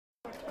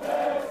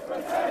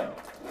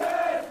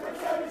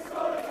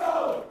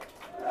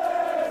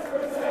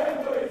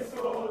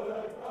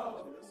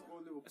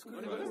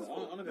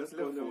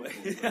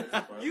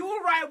You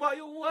were right about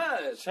your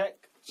words.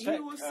 Check.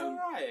 You were so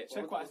right.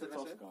 Check what I said to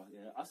Oscar.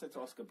 Yeah, I said to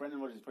Oscar, Brendan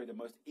Rodgers is probably the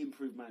most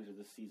improved manager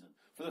this season.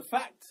 For the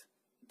fact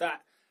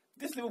that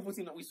this Liverpool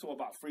team that we saw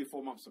about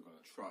 3-4 months ago,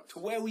 to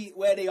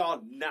where they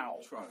are now,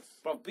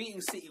 but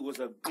beating City was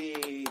a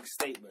big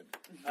statement,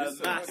 a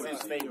massive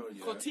statement.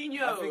 Yeah.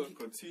 Coutinho, I think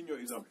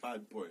Coutinho is a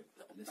bad boy.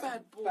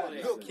 Bad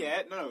boy. Look,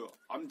 no,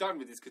 I'm done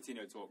with this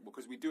Coutinho talk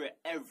because we do it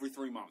every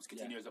 3 months.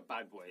 Coutinho's a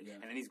bad boy,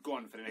 and then he's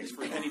gone for the next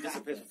 3 months. And he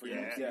disappears for 3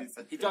 months. Yeah.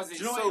 He does it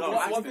Do you know so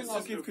what? good. One thing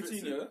I'll give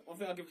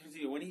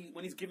Coutinho,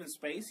 when he's given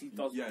space, he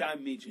does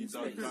damage in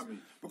space.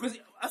 Because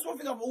that's one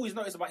thing I've always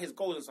noticed about his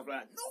goals and stuff like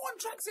that. No one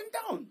tracks him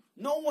down.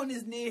 No one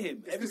is near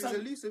him. It's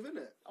elusive, isn't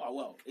it? Oh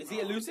well, is he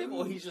elusive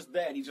or he's just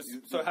there and he just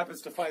so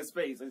happens to find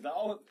space? And he's like,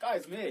 oh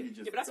guys, me.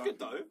 Yeah, but that's good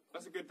though.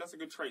 That's a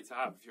good trait to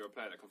have if you're a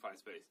player that can find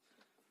space.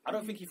 I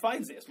don't think he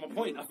finds it. That's my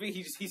point. I think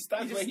he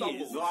stands where he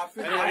is. No, I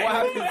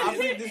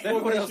think this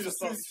formation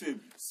suits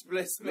him.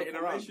 Splitting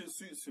around. Formation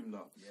suits him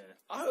now. Yeah.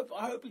 I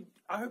hope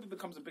he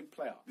becomes a big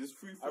player. This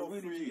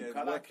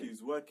 3-4-3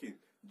 is working.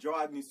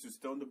 Gerrard needs to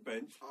stay on the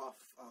bench.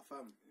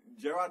 Fam.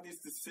 Gerrard needs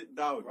to sit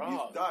down.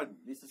 He's done.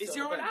 Is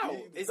Gerrard out?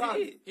 Is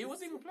he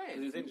wasn't even playing.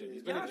 He was injured.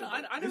 He's been injured.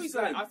 I know he's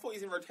like. I thought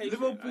he's in rotation.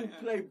 Liverpool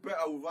play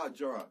better without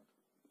Gerrard.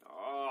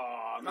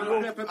 Oh, I'm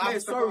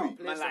sorry.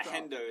 Man like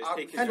Hendo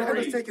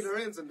is taking the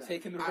reins.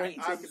 Taking the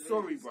reins. I'm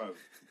sorry, bro.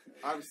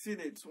 I've seen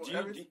it.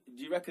 Do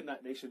you reckon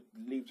that they should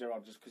leave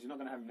Gerrard just because you're not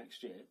going to have him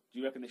next year? Do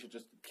you reckon they should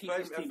just keep Play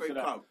his team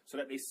so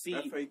that they see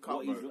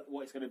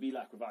what it's going to be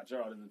like without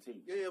Gerrard in the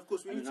team? Yeah, of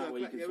course. We need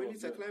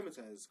to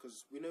acclimatise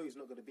because we know he's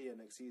not going to be here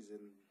next season.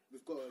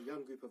 We've got a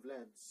young group of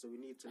lads, so we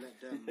need to let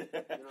them. You know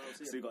what I'm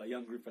saying? So you've got a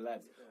young group of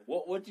lads. Yeah.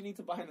 What do you need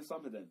to buy in the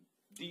summer then?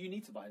 Do you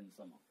need to buy in the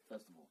summer,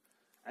 first of all?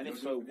 And if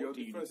so, what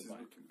do you need to buy?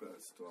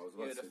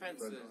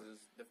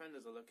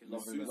 Defenders are looking.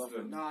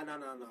 Lovren. No.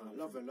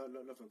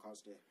 Lovren can't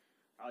stay.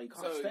 Oh, you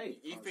can't stay.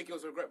 You think it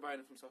was a regret buying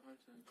him from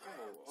Southampton?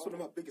 It's one of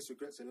my biggest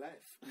regrets in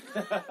life.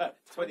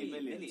 20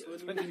 million.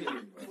 20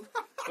 million, bro.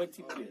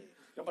 20 million.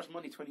 How much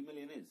money 20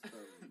 million is?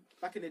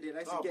 Back in the day, I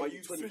used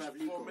to get 25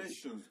 league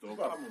formations, though.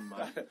 Come on,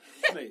 man.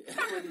 Mate.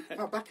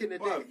 Back in the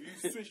day. Bro,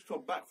 you switched to a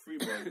back three,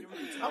 bro.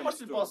 How much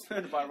did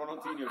Barcelona buy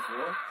Ronaldinho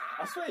for?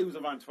 I swear he was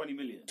around 20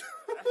 million.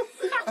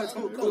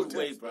 Go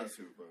away, bro.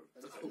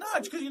 No,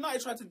 because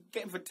United tried to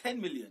get him for 10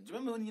 million. Do you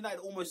remember when United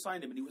almost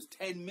signed him and he was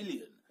 10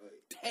 million?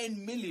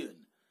 10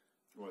 million.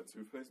 What, to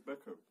replace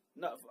Beckham?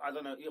 No, I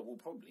don't know. Yeah, well,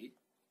 probably.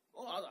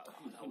 Oh,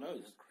 who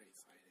knows?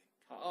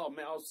 Oh,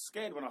 man, I was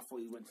scared when I thought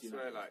he went to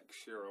United. I swear, like,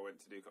 Shearer went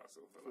to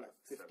Newcastle for like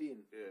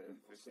 15.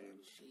 15.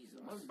 Jesus.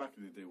 Man, back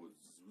in the day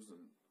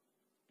wasn't.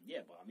 Yeah,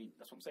 but I mean,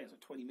 that's what I'm saying. It's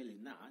like 20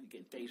 million now.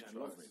 You're getting Dejan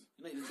Lovren.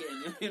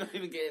 You're not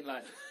even getting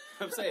like.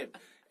 I'm saying.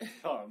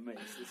 Oh, mate.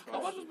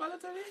 How much was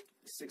Balotelli?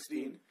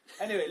 16.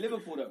 Anyway,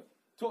 Liverpool though.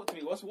 Talk to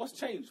me. What's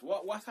changed?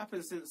 What's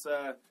happened since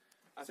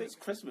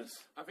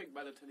Christmas? I think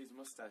Balotelli's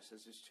mustache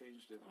has just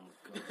changed it.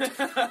 Oh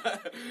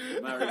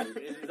God. Mario,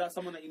 is that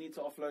someone that you need to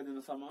offload in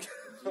the summer?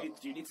 Do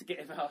you need to get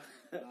him out?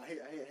 I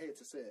hate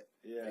to say it.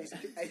 Yeah.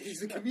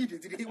 He's a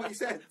comedian. Did you hear what he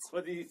said?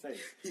 What did he say?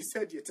 He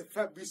said,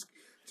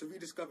 to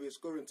rediscover your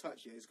scoring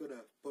touch, he's got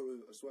to borrow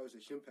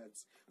Suarez's shin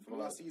pads from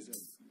last season.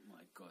 Oh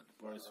my God,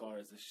 borrow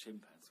Suarez's shin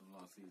pads from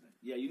last season.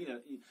 Yeah, you need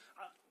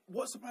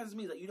what surprises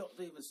me is that you don't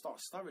even start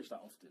Sturridge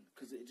that often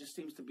because it just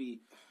seems to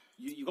be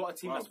you got a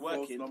team that's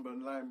working. Number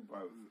 9,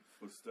 bro,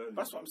 for Sterling.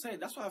 That's what I'm saying.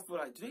 That's why I feel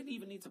like do they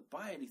even need to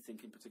buy anything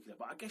in particular?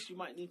 But I guess you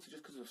might need to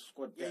just because of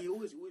squad depth. Yeah, you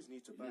always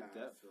need to buy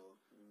depth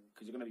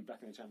because you're going to be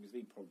back in the Champions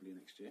League probably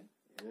next year.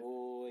 Yeah.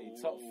 Oh,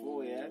 top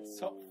 4, yeah,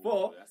 top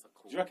 4.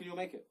 Cool. Do you reckon you'll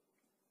make it?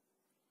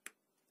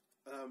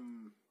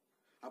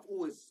 I've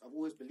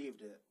always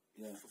believed it.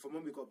 Yeah. From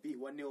when we got beat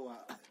 1-0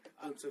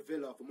 to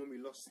Villa, from when we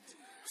lost,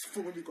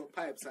 from when we got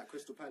pipes at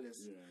Crystal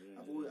Palace.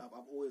 I've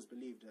always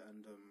believed it,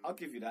 and I'll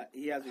give you that.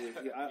 He has.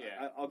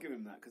 I'll give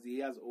him that because he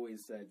has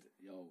always said,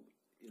 "Yo,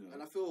 you know."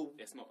 And I feel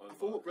it's not over. I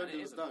feel what Brendan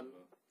has done.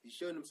 He's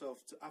shown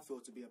himself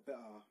to be a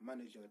better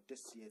manager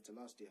this year to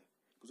last year.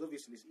 Because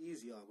obviously it's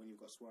easier when you've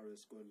got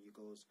Suarez scoring your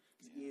goals.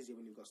 It's easier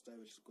when you've got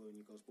Sturridge scoring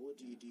your goals. But what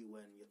do you do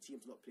when your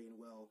team's not playing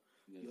well?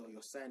 Your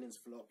signings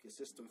flop, your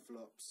system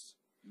flops.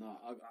 No,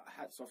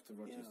 hats off to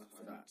Rodgers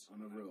for that.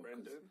 On a real.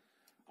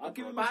 I'll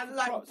give him man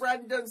like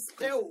Brendan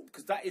still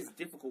because that is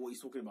difficult. What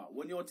he's talking about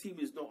when your team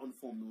is not on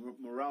form,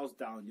 morale's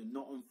down. You're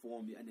not on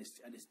form, and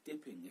it's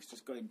dipping. It's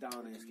just going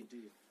down. And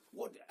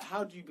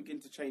how do you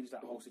begin to change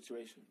that whole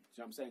situation? Do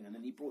you know what I'm saying? And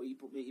then he brought in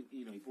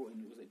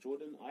was it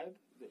Jordan Ibe?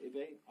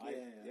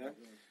 Yeah.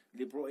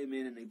 They brought him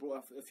in, and they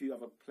brought a few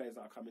other players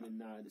that are coming in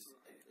now. And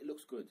it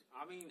looks good.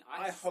 I mean,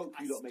 I hope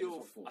you don't make it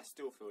top 4. I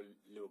still feel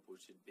Liverpool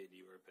should be in the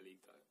Europa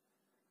League though.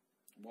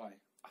 Why?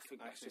 I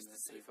think that's just a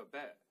safer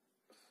bet.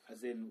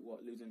 As in,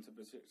 what, losing to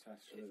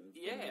Besiktas?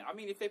 Yeah, I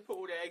mean, if they put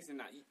all their eggs in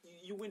that,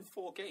 you win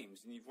 4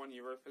 games and you've won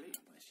Europa League.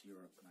 But it's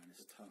Europe, man.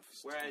 It's tough.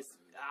 Whereas,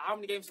 how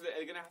many games are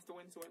they going to have to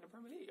win the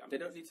Premier League? I mean, They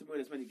don't need to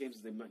win as many games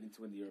as they might need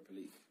to win the Europa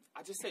League.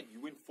 I just said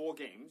you win 4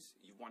 games,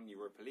 you've won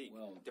Europa League.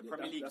 Well, the yeah,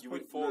 Premier League, that's you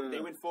win probably- 4. no.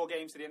 They win 4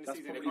 games to the end of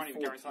the season. They can't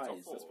even guarantee top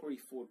 4. That's probably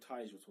 4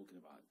 ties you're talking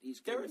about.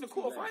 Each They're game in the is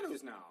 2 legs.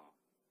 quarterfinals now.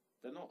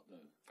 They're not, though.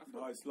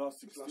 No, it's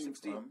last It's 16. last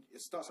 16. fam. It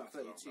starts at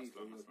That's 32 for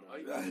long, Europe.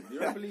 that's long. The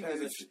Europa League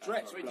is a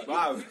stretch. Wait, blood.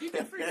 Wow. did you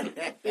get 3?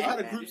 They had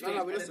a group stage.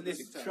 No, we and listen then to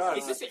this Besiktas. Try.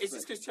 It's just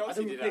because I Chelsea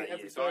think we did play that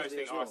every year, so I was Thursday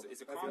thinking, as well.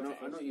 it's a I calm know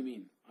what you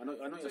mean. I know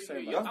what you're So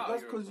saying. you- but-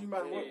 That's because you,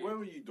 man. Yeah. Where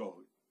were you,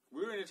 dog?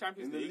 We were in the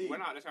Champions In the League, league.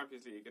 went out of the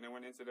Champions League, and then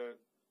went into the...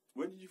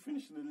 Where did you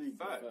finish in the league?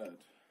 bro? Third. Third.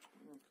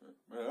 Okay.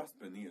 Man, that's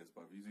Benitez,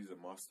 bruv. He's a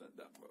master at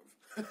that,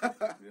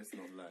 bruv. Let's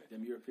not lie.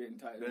 Them European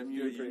titles. Them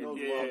European- European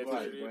you know Yeah,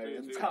 what, yeah, right, yeah,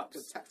 and yeah.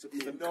 cups. Tactical.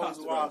 He knows Cups,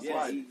 what bro.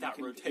 I like. That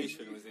can-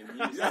 rotation was in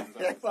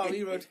Well,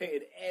 he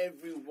rotated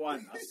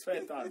everyone. I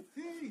swear down.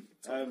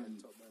 Top man.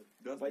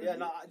 That's But yeah,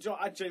 Benitez. no,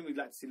 I genuinely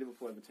like to see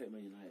Liverpool overtake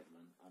Man United,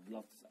 man. I'd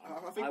love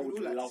to. I think I we'd would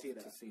all like to love see to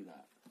that. see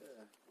that. Yeah.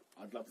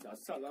 I'd love to.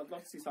 I'd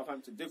love to see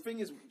Southampton. The thing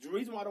is, the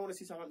reason why I don't want to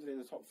see Southampton in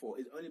the top 4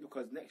 is only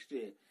because next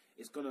year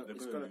it's gonna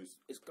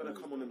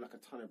come on them like a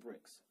ton of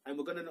bricks, and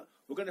we're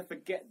gonna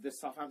forget the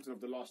Southampton of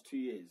the last 2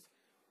 years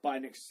by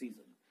next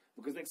season.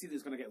 Because next season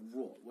is going to get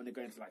raw when they're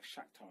going to like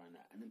Shakhtar and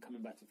that, and then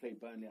coming back to play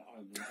Burnley at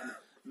home.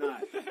 Nah,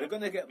 they're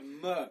going to get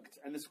murked,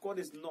 and the squad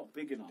is not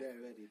big enough. They're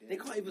ready. They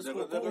can't even They're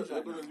score goals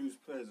going right now. to lose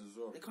players as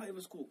well. They can't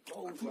even score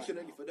goals right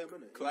Unfortunately now. for them,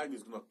 isn't it? Klein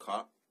is going to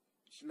cut.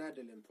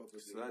 Schneiderlin probably.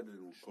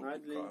 Schneiderlin will probably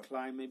Schneidlin, cut.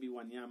 Klein, maybe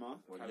Wanyama.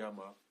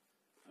 Wanyama.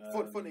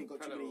 Fon ain't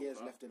got too many years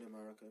left in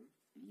America.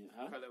 Yeah,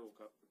 huh? Pele will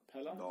cut.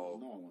 Pella? No.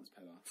 No one wants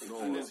Pella. No Who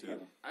one wants wants Pella?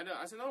 him. I know.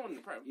 I said no one in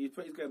the Prem. He's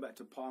going back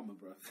to Parma,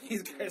 bro.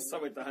 He's going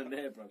somewhere down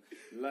there, bro.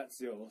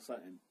 Lazio or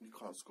something. He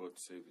can't score to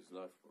save his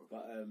life, bro.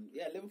 But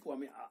yeah, Liverpool. I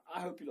mean,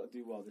 I hope you lot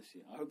do well this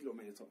year. I hope you lot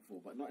make the top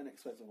 4, but not in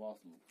expense of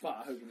Arsenal. But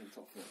I hope you make the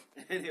top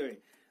 4. Anyway,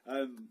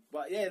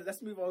 but yeah,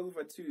 let's move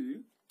over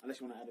to,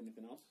 unless you want to add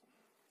anything else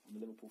on the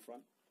Liverpool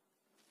front.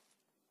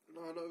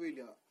 No, not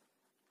really.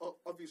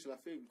 Obviously, I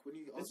think when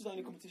you This is the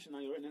only competition now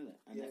you're in, isn't it?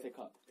 And Yeah. the FA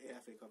Cup. Yeah,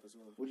 FA Cup as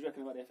well. What do you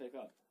reckon about the FA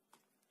Cup?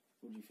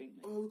 What do you think,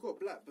 mate? Oh, we've got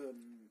Blackburn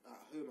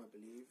at home, I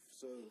believe.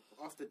 So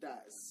after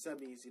that,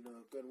 semis,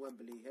 going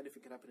Wembley.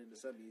 Anything can happen in the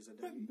semis, and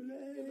then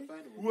in the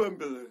final.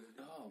 Wembley.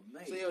 Oh,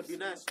 mate. So yeah, it'd be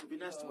nice. It'd be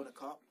nice to win a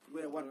cup.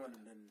 We haven't won one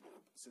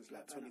since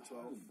like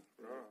 2012.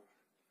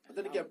 But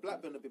then again,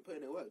 Blackburn have been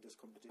putting in work this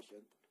competition.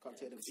 Can't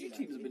take them. A few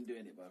teams have been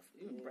doing it, bruv.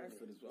 Even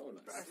Bradford as well.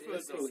 Like,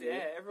 Bradford, still there.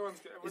 yeah, everyone's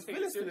Is taking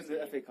Villa it still in seriously.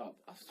 the FA Cup?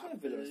 I swear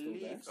Villa are still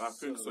there. I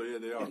think so, yeah,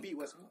 they are. They beat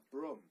West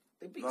Brom.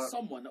 They beat Like-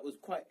 someone that was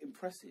quite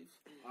impressive.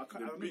 I They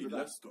remember beat that.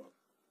 Leicester.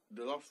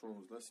 The last one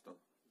was Leicester.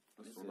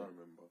 That's Is what it? I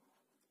remember.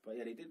 But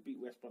yeah, they did beat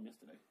West Brom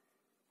yesterday.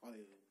 Oh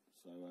yeah.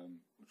 So,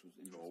 which was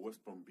No, interesting.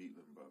 West Brom beat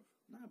them, bruv.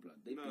 Nah, blood.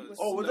 They No, beat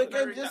West Oh, was Brom. that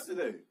Barry- game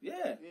yesterday?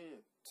 Yeah. Yeah.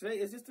 Today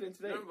is yesterday and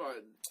today. Remember,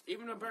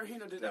 even though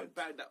Berahino did that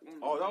bad, that one.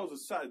 Oh, that was a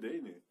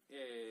Saturday, innit? Yeah.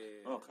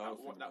 Okay, I was that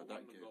thinking about one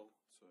that game. goal.